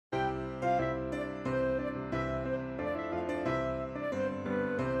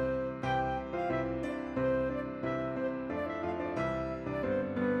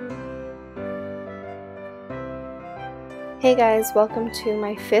Hey guys, welcome to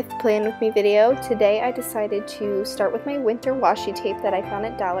my 5th Plan With Me video. Today I decided to start with my winter washi tape that I found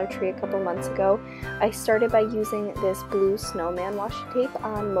at Dollar Tree a couple months ago. I started by using this blue Snowman washi tape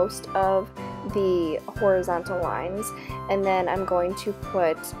on most of the horizontal lines, and then I'm going to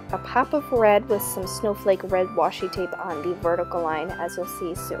put a pop of red with some snowflake red washi tape on the vertical line, as you'll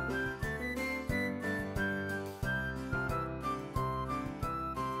see soon.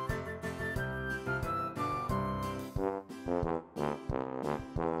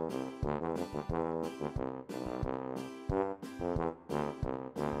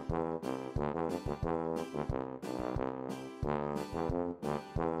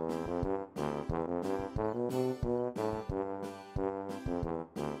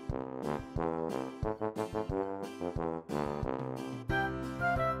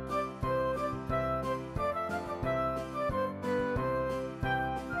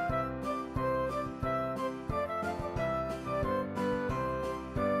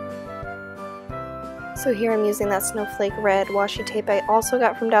 So here I'm using that snowflake red washi tape I also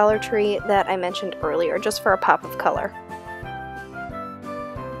got from Dollar Tree that I mentioned earlier, just for a pop of color.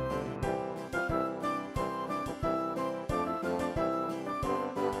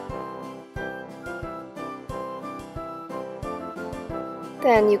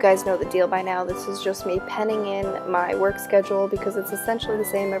 Then you guys know the deal by now. This is just me penning in my work schedule because it's essentially the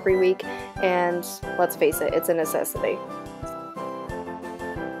same every week, and let's face it, it's a necessity.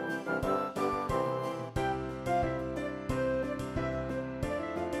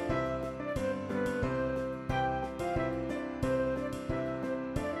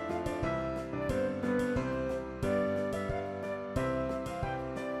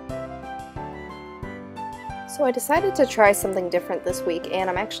 So I decided to try something different this week, and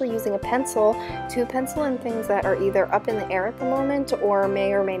I'm actually using a pencil to pencil in things that are either up in the air at the moment or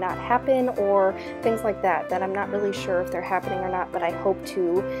may not happen, or things like that that I'm not really sure if they're happening or not, but I hope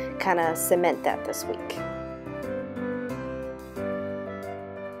to kind of cement that this week.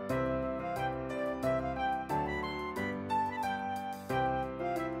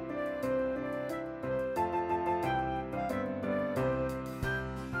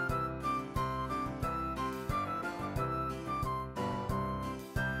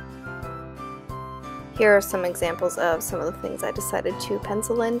 Here are some examples of some of the things I decided to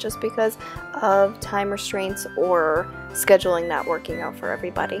pencil in just because of time restraints or scheduling not working out for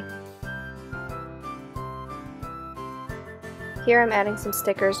everybody. Here I'm adding some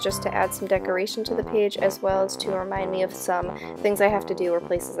stickers just to add some decoration to the page, as well as to remind me of some things I have to do or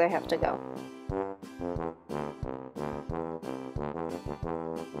places I have to go.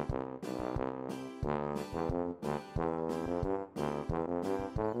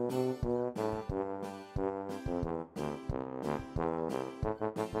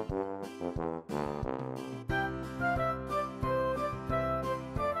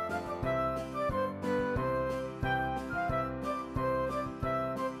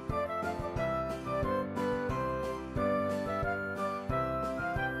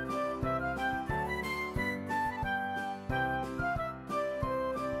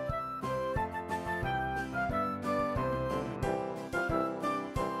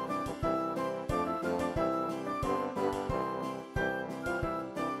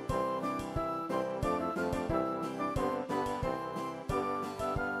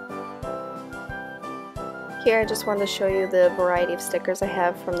 Here I just wanted to show you the variety of stickers I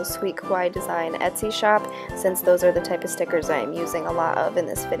have from the Sweet Kawaii Design Etsy shop, since those are the type of stickers I am using a lot of in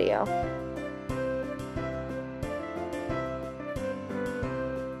this video.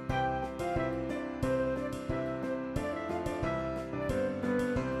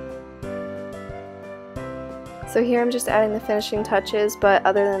 So here I'm just adding the finishing touches, but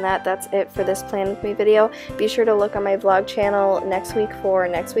other than that, that's it for this Plan With Me video. Be sure to look on my vlog channel next week for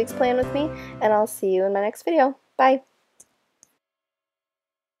next week's Plan With Me, and I'll see you in my next video. Bye!